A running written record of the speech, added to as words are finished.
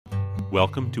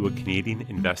Welcome to A Canadian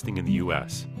Investing in the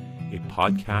U.S., a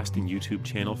podcast and YouTube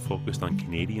channel focused on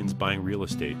Canadians buying real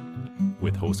estate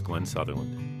with host Glenn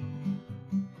Sutherland.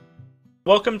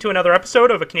 Welcome to another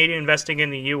episode of A Canadian Investing in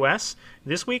the U.S.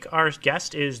 This week our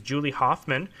guest is Julie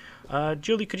Hoffman.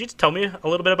 Julie, could you just tell me a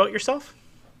little bit about yourself?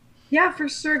 Yeah, for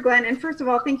sure, Glenn. And first of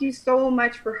all, thank you so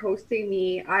much for hosting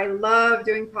me. I love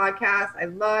doing podcasts. I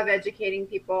love educating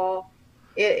people.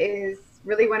 It is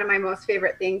really one of my most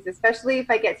favorite things, especially if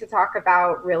I get to talk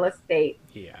about real estate.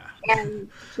 Yeah. And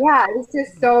yeah, it's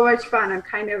just so much fun. I'm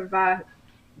kind of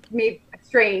maybe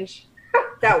strange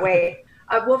that way.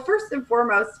 Well, first and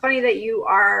foremost, it's funny that you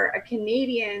are a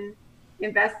Canadian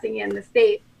investing in the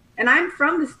States. And I'm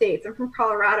from the States. I'm from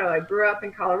Colorado. I grew up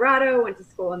in Colorado, went to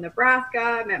school in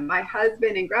Nebraska, met my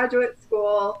husband in graduate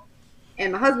school.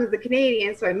 And my husband's a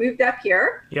Canadian, so I moved up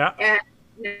here. Yeah. And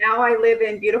now I live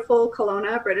in beautiful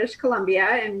Kelowna, British Columbia,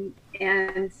 and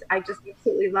I just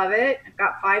absolutely love it. I've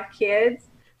got 5 kids.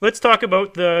 Let's talk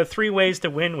about the 3 ways to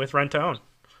win with rent to own.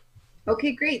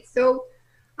 Okay, great. So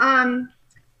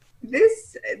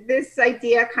this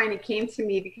idea kind of came to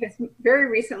me because very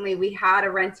recently we had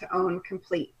a rent to own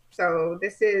complete. So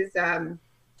this is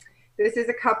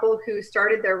a couple who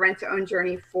started their rent to own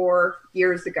journey 4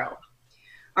 years ago.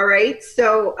 All right,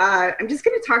 so I'm just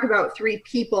going to talk about 3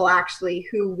 people actually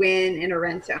who win in a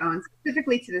rent to own,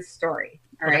 specifically to this story.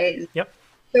 All right. Yep.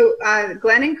 So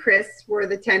Glenn and Chris were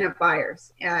the tenant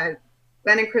buyers. Glenn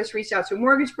and Chris reached out to a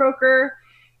mortgage broker,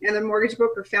 and the mortgage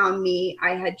broker found me.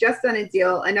 I had just done a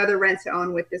deal, another rent to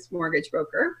own with this mortgage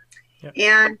broker. Yep.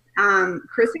 And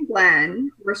Chris and Glenn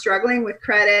were struggling with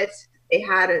credit. They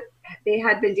had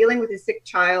been dealing with a sick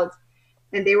child,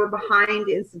 and they were behind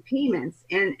in some payments.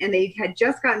 And they had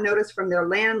just gotten notice from their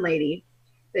landlady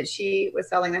that she was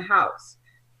selling the house.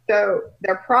 So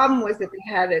their problem was that they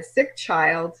had a sick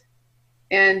child,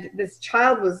 and this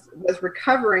child was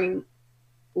recovering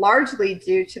largely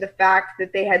due to the fact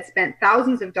that they had spent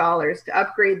thousands of dollars to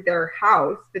upgrade their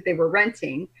house that they were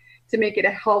renting to make it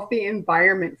a healthy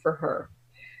environment for her.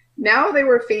 Now they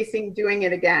were facing doing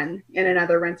it again in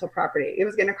another rental property. It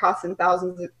was going to cost them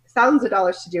thousands of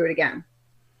dollars to do it again.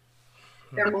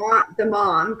 The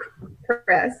mom,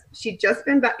 Chris, she just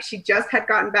had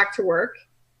gotten back to work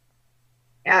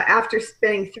after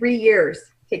spending 3 years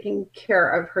taking care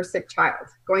of her sick child,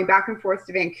 going back and forth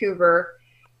to Vancouver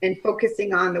and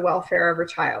focusing on the welfare of her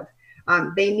child.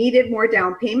 They needed more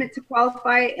down payment to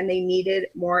qualify, and they needed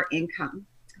more income.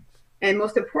 And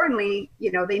most importantly,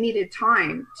 they needed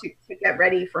time to get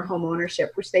ready for home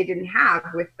ownership, which they didn't have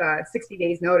with 60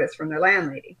 days notice from their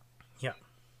landlady. Yeah.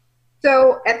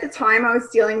 So at the time, I was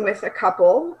dealing with a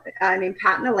couple named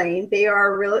Pat and Elaine. They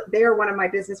are one of my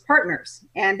business partners,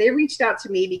 and they reached out to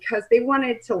me because they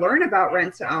wanted to learn about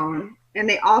rent to own, and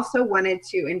they also wanted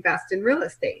to invest in real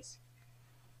estate,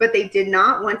 but they did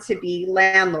not want to be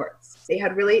landlords.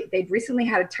 They'd recently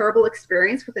had a terrible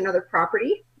experience with another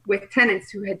property with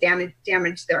tenants who had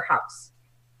damaged their house.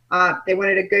 They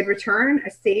wanted a good return,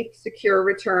 a safe, secure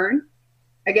return.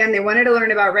 Again, they wanted to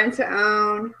learn about rent to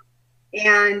own.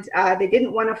 And they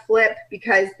didn't want to flip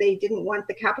because they didn't want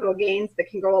the capital gains that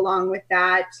can go along with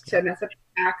that to mess up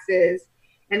taxes.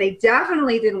 And they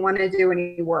definitely didn't want to do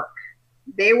any work.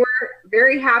 They were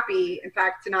very happy, in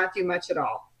fact, to not do much at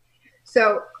all.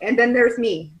 So, and then there's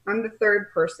me. I'm the third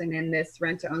person in this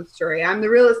rent to own story. I'm the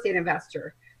real estate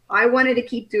investor. I wanted to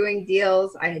keep doing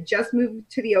deals. I had just moved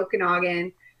to the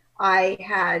Okanagan.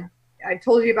 I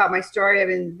told you about my story. I've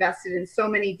invested in so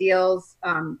many deals.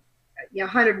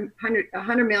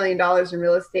 $100 million in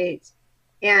real estate,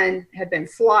 and had been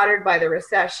slaughtered by the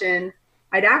recession.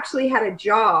 I'd actually had a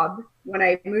job when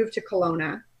I moved to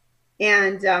Kelowna,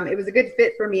 and it was a good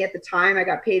fit for me at the time. I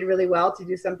got paid really well to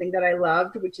do something that I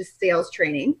loved, which is sales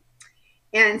training.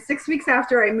 And 6 weeks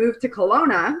after I moved to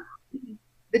Kelowna,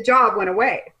 the job went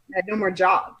away. I had no more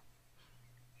job.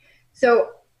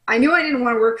 So I knew I didn't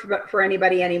want to work for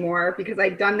anybody anymore because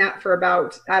I'd done that for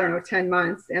about, 10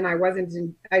 months. And I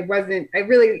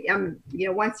really am,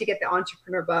 once you get the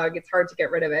entrepreneur bug, it's hard to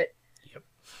get rid of it. Yep.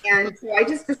 And so I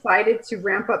just decided to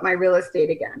ramp up my real estate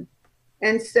again.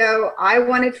 And so I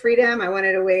wanted freedom. I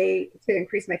wanted a way to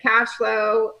increase my cash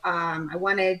flow. I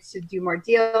wanted to do more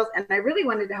deals. And I really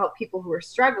wanted to help people who were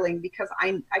struggling because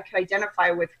I could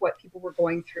identify with what people were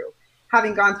going through,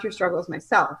 having gone through struggles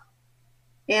myself.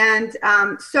 And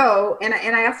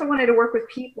I also wanted to work with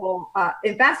people,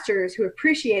 investors who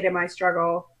appreciated my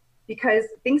struggle, because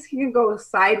things can go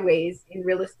sideways in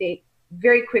real estate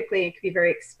very quickly. It can be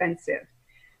very expensive.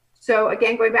 So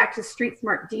again, going back to Street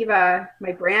Smart Diva,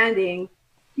 my branding,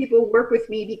 people work with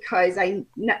me because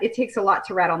it takes a lot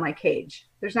to rattle my cage.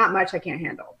 There's not much I can't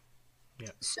handle.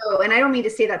 So, and I don't mean to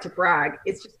say that to brag,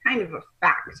 it's just kind of a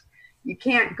fact. You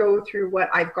can't go through what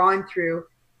I've gone through,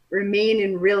 remain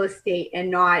in real estate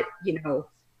and not,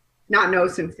 not know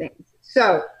some things.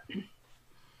 So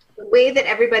the way that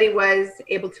everybody was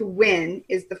able to win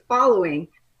is the following.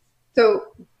 So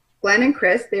Glenn and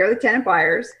Chris, they are the tenant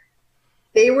buyers.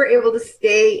 They were able to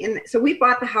stay in. So we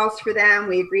bought the house for them.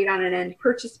 We agreed on an end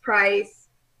purchase price.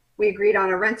 We agreed on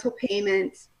a rental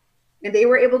payment, and they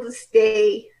were able to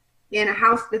stay in a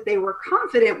house that they were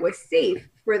confident was safe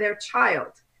for their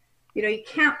child. You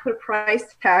can't put a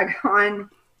price tag on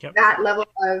that level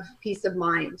of peace of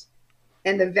mind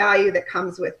and the value that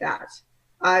comes with that.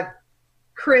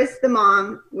 Chris, the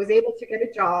mom, was able to get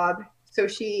a job. So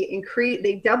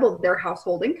they doubled their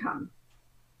household income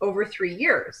over 3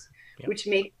 years, which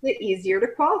makes it easier to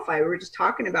qualify. We were just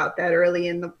talking about that early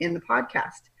in the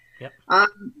podcast.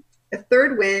 A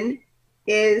third win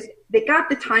is they got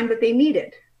the time that they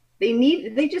needed.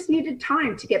 They just needed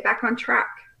time to get back on track.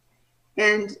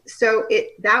 And so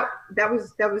that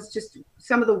was just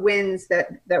some of the wins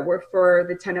that were for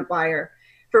the tenant buyer.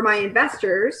 For my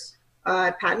investors,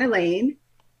 Pat and Elaine,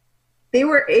 they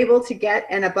were able to get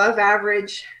an above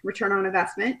average return on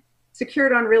investment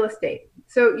secured on real estate.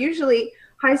 So usually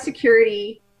high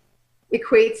security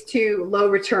equates to low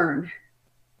return.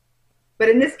 But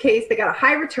in this case, they got a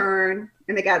high return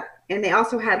and they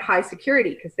also had high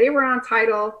security because they were on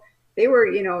title. They were,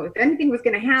 if anything was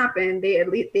going to happen, they'd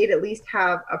at least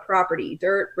have a property,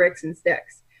 dirt, bricks, and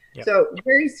sticks. So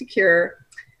very secure.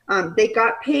 They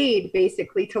got paid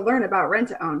basically to learn about rent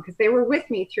to own because they were with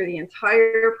me through the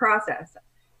entire process.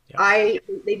 They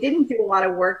didn't do a lot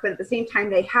of work, but at the same time,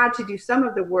 they had to do some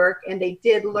of the work, and they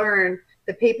did learn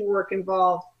the paperwork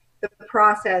involved, the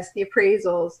process, the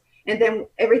appraisals, and then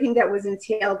everything that was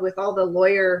entailed with all the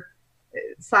lawyer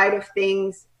side of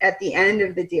things at the end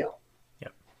of the deal.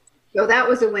 So that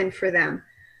was a win for them.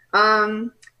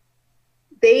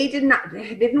 They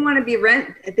didn't want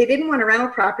a rental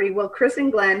property. Well, Chris and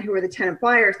Glenn, who were the tenant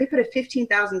buyers, they put a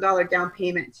 $15,000 down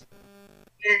payment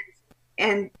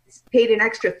and paid an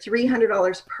extra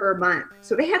 $300 per month.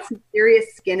 So they had some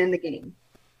serious skin in the game,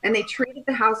 and they treated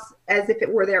the house as if it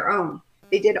were their own.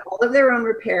 They did all of their own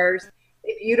repairs.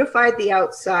 They beautified the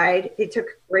outside. They took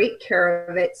great care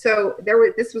of it. So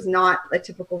this was not a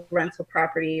typical rental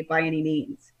property by any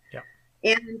means.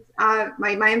 And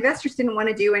my investors didn't want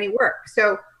to do any work.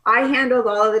 So I handled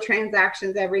all of the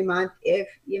transactions every month. If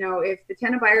the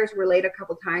tenant buyers were late a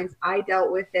couple times, I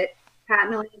dealt with it. Pat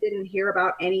and Elaine didn't hear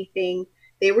about anything.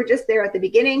 They were just there at the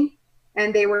beginning,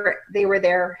 and they were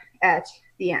there at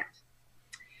the end.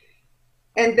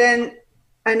 And then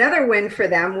another win for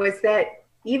them was that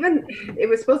it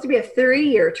was supposed to be a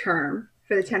 3-year term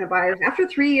for the tenant buyers. After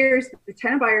 3 years, the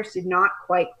tenant buyers did not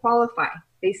quite qualify.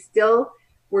 They still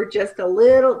were just they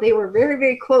were very,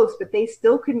 very close, but they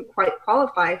still couldn't quite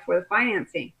qualify for the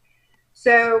financing.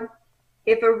 So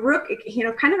if a rookie,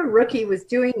 kind of a rookie was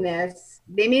doing this,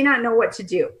 they may not know what to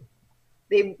do.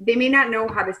 They may not know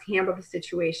how to handle the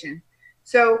situation.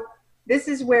 So this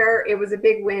is where it was a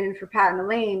big win for Pat and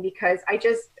Elaine because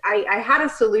I had a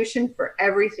solution for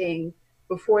everything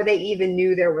before they even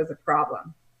knew there was a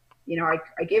problem.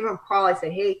 I gave them a call. I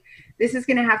said, hey, this is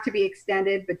going to have to be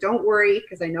extended, but don't worry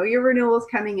because I know your renewal is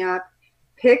coming up.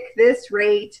 Pick this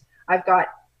rate. I've got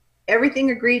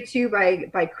everything agreed to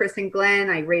by Chris and Glenn.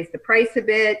 I raised the price a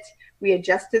bit. We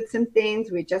adjusted some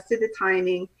things. We adjusted the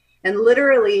timing. And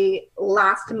literally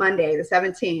last Monday, the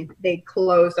 17th, they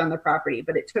closed on the property,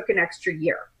 but it took an extra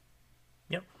year.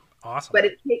 Yep. Awesome. But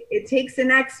it takes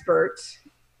an expert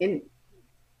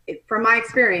from my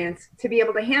experience to be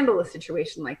able to handle a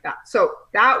situation like that. So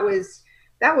that was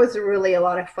really a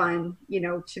lot of fun,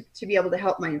 to be able to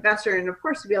help my investor and of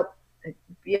course to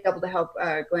be able to help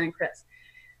Glenn and Chris.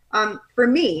 For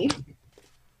me,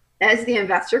 as the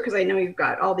investor, because I know you've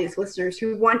got all these listeners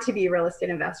who want to be real estate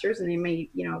investors, and they may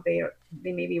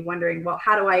be wondering, well,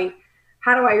 how do I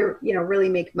really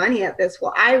make money at this?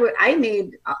 Well, I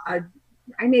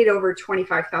made over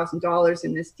 $25,000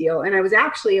 in this deal, and I was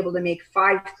actually able to make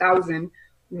 $5,000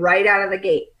 right out of the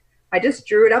gate. I just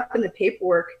drew it up in the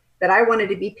paperwork that I wanted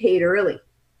to be paid early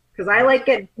because I like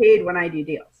getting paid when I do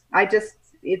deals. I'm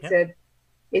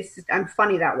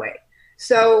funny that way.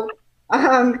 So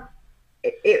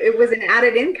it was an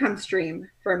added income stream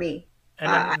for me.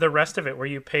 And then the rest of it, were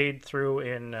you paid through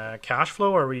in cash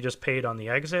flow, or were you just paid on the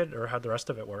exit, or how'd the rest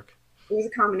of it work? It was a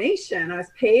combination. I was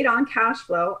paid on cash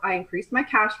flow. I increased my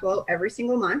cash flow every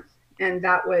single month. And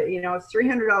that was, it's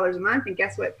 $300 a month. And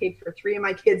guess what? Paid for 3 of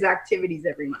my kids' activities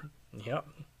every month. Yep.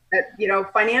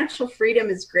 Financial freedom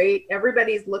is great.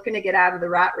 Everybody's looking to get out of the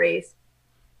rat race.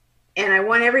 And I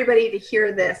want everybody to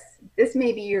hear this. This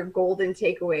may be your golden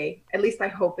takeaway. At least I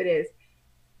hope it is.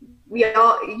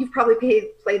 You've probably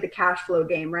played the cash flow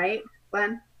game, right,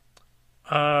 Glenn?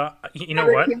 You know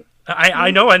what?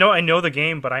 I know the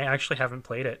game, but I actually haven't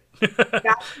played it.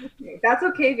 That's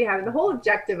okay if you haven't. The whole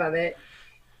objective of it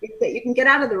is that you can get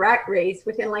out of the rat race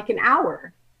within like an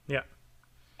hour. Yeah.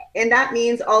 And that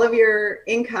means all of your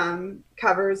income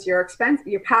covers your expense.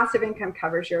 Your passive income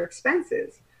covers your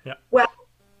expenses. Yeah. Well,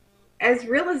 as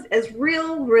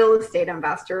real estate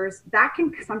investors, that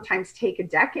can sometimes take a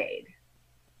decade.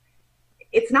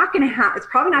 It's not going to happen. It's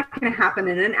probably not going to happen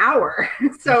in an hour.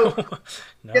 So,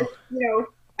 no.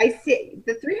 I see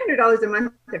the $300 a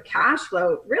month of cash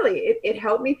flow. Really, it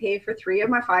helped me pay for 3 of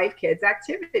my 5 kids'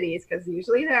 activities, because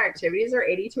usually their activities are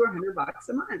 $80 to $100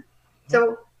 a month.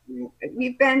 So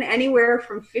we've been anywhere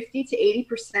from 50 to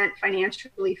 80%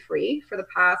 financially free for the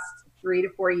past 3 to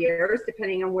 4 years,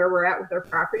 depending on where we're at with our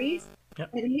properties.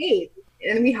 Yep.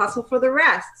 And we hustle for the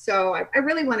rest. So I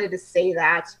really wanted to say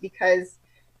that, because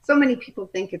so many people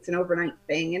think it's an overnight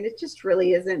thing, and it just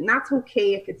really isn't. And that's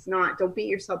okay if it's not. Don't beat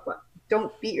yourself up.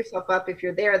 Don't beat yourself up if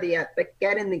you're there yet, but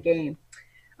get in the game.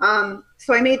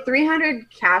 So I made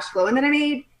 300 cash flow, and then I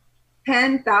made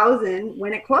 10,000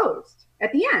 when it closed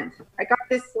at the end. I got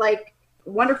this like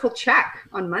wonderful check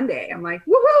on Monday. I'm like,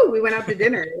 woohoo! We went out to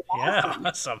dinner.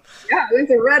 Awesome. Yeah, we went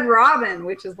to Red Robin,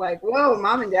 which is like, whoa,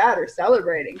 mom and dad are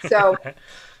celebrating. So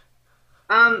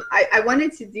I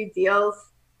wanted to do deals.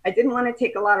 I didn't want to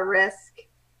take a lot of risk.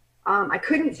 I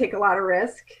couldn't take a lot of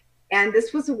risk. And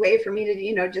this was a way for me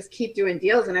to, just keep doing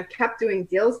deals. And I've kept doing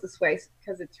deals this way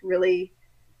because it really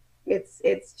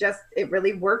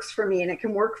works for me, and it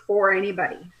can work for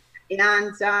anybody.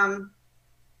 And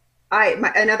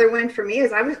another win for me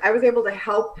is I was able to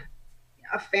help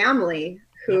a family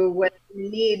who was in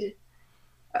need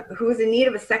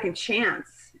of a second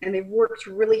chance, and they've worked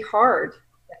really hard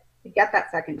to get that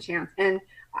second chance. And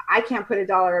I can't put a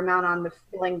dollar amount on the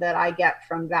feeling that I get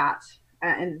from that,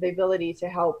 and the ability to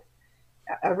help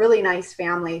a really nice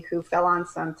family who fell on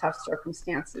some tough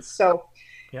circumstances. So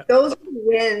those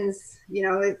wins,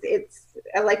 it's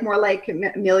like more like a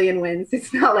million wins.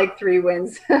 It's not like 3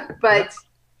 wins, but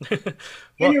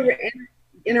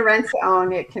in a rent to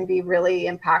own, it can be really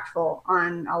impactful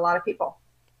on a lot of people.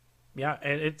 Yeah.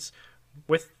 And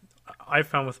I've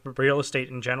found with real estate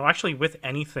in general, actually with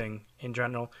anything in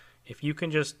general, if you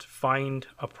can just find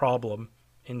a problem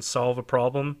and solve a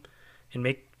problem and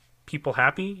make people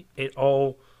happy, I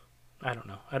don't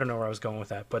know where I was going with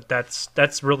that, but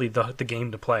that's really the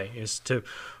game to play, is to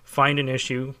find an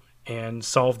issue and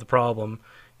solve the problem,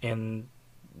 and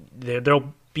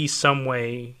there'll be some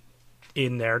way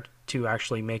in there to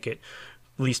actually make it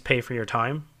at least pay for your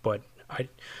time. But I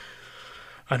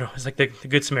don't know, it's like the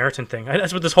Good Samaritan thing.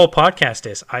 That's what this whole podcast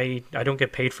is. I don't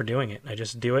get paid for doing it. I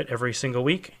just do it every single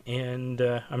week, and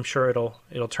I'm sure it'll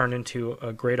turn into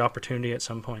a great opportunity at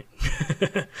some point.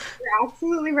 You're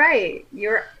absolutely right.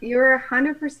 You're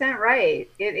 100% right.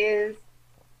 It is,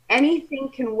 anything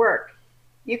can work.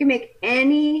 You can make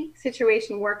any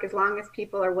situation work as long as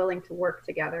people are willing to work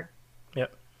together.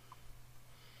 Yep.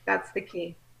 That's the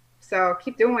key. So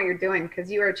keep doing what you're doing,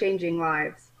 because you are changing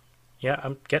lives. Yeah,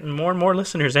 I'm getting more and more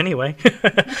listeners anyway. You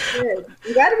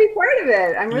got to be part of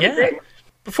it. I'm really grateful.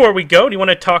 Before we go, do you want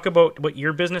to talk about what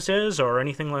your business is or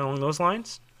anything along those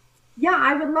lines? Yeah,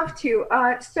 I would love to.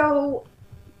 So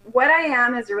what I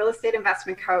am is a real estate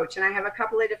investment coach, and I have a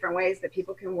couple of different ways that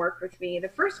people can work with me. The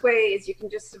first way is you can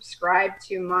just subscribe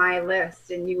to my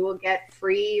list, and you will get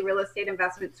free real estate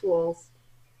investment tools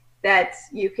that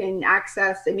you can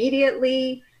access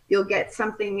immediately. You'll get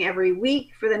something every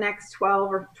week for the next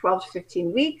 12 to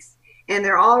 15 weeks. And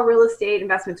they're all real estate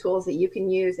investment tools that you can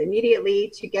use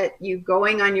immediately to get you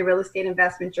going on your real estate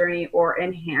investment journey or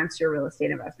enhance your real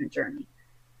estate investment journey.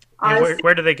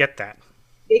 Where do they get that?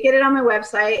 They get it on my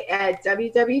website at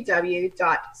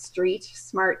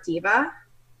www.streetsmartdiva.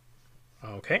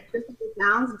 Okay.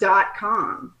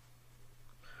 .com.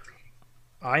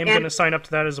 I am going to sign up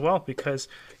to that as well, because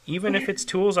even if it's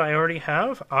tools I already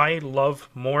have, I love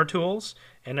more tools.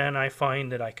 And then I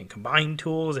find that I can combine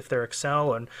tools if they're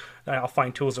Excel, and I'll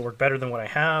find tools that work better than what I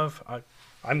have.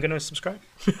 I'm going to subscribe.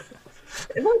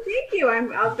 Well, thank you.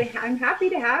 I'm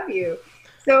happy to have you.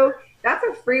 So that's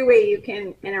a free way you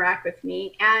can interact with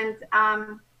me. And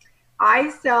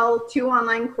I sell 2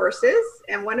 online courses,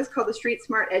 and one is called the Street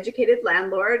Smart Educated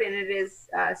Landlord, and it is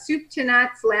soup to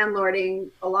nuts landlording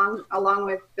along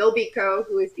with Bill Bico,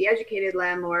 who is the Educated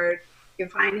Landlord. You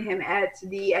can find him at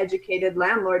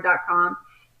theeducatedlandlord.com.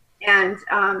 And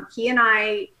he and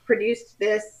I produced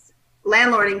this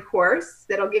landlording course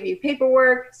that'll give you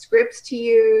paperwork, scripts to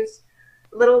use,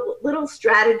 little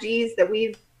strategies that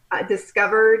we've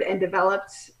discovered and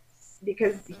developed,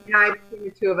 because between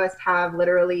the two of us have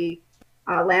literally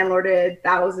landlorded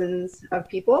thousands of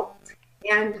people.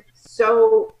 And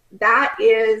so that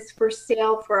is for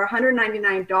sale for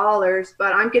 $199,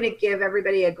 but I'm going to give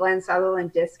everybody a Glenn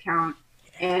Sutherland discount.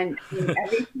 And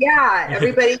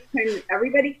everybody can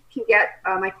get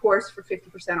my course for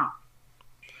 50% off.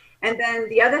 And then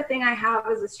the other thing I have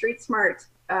is the Street Smart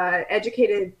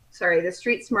the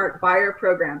Street Smart Buyer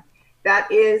Program.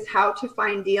 That is how to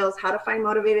find deals, how to find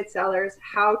motivated sellers,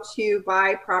 how to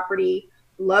buy property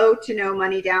low to no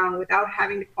money down without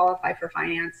having to qualify for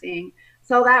financing.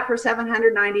 Sell that for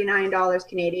 $799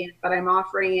 Canadian, but I'm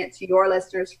offering it to your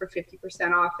listeners for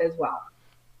 50% off as well.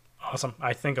 Awesome.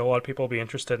 I think a lot of people will be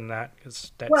interested in that,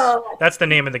 because that's the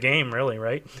name of the game, really,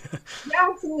 right? Yeah,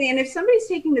 absolutely. And if somebody's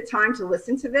taking the time to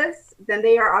listen to this, then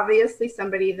they are obviously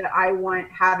somebody that I want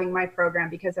having my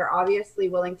program, because they're obviously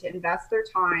willing to invest their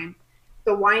time.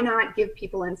 So why not give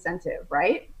people incentive,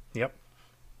 right? Yep.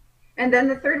 And then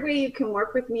the third way you can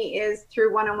work with me is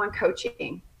through one-on-one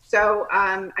coaching. So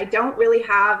I don't really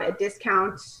have a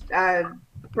discount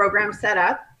program set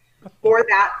up for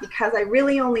that, because I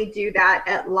really only do that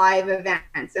at live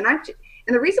events. And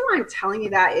the reason why I'm telling you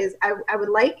that is I would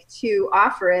like to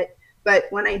offer it, but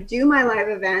when I do my live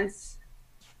events,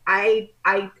 I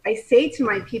say to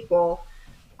my people,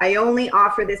 I only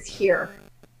offer this here.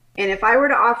 And if I were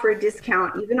to offer a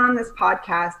discount, even on this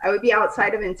podcast, I would be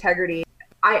outside of integrity.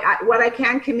 What I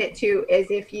can commit to is,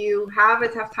 if you have a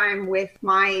tough time with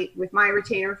my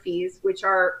retainer fees, which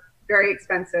are very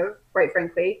expensive, quite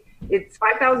frankly, it's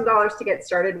 $5,000 to get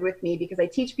started with me, because I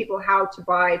teach people how to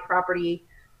buy property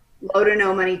low to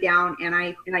no money down, and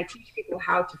I teach people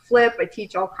how to flip. I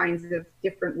teach all kinds of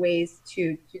different ways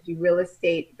to do real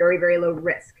estate, very, very low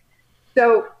risk.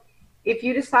 So if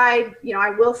you decide,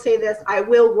 I will say this, I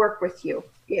will work with you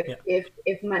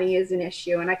if money is an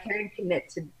issue, and I can commit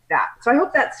to that. So I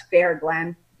hope that's fair,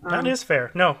 Glenn. That is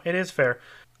fair. No, it is fair.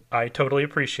 I totally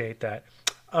appreciate that.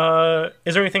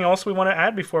 Is there anything else we want to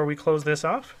add before we close this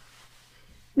off?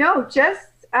 No, just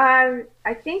I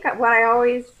think what I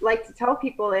always like to tell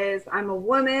people is, I'm a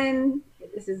woman.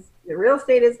 The real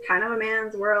estate is kind of a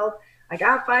man's world. I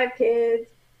got 5 kids.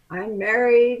 I'm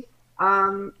married.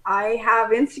 I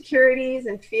have insecurities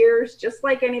and fears just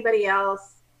like anybody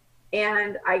else.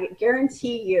 And I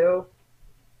guarantee you,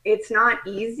 it's not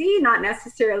easy, not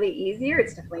necessarily easier.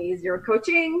 It's definitely easier with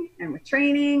coaching and with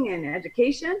training and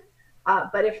education.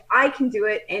 But if I can do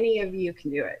it, any of you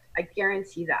can do it. I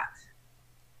guarantee that.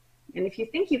 And if you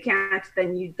think you can't,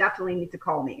 then you definitely need to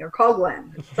call me or call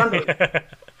Glenn. Somebody.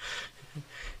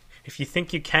 If you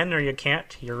think you can or you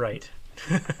can't, you're right.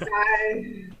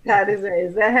 That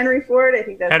is that Henry Ford? I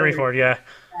think that's Henry Ford, yeah.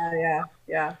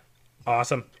 Yeah.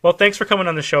 Awesome. Well, thanks for coming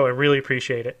on the show. I really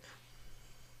appreciate it.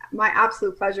 My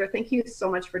absolute pleasure. Thank you so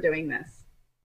much for doing this.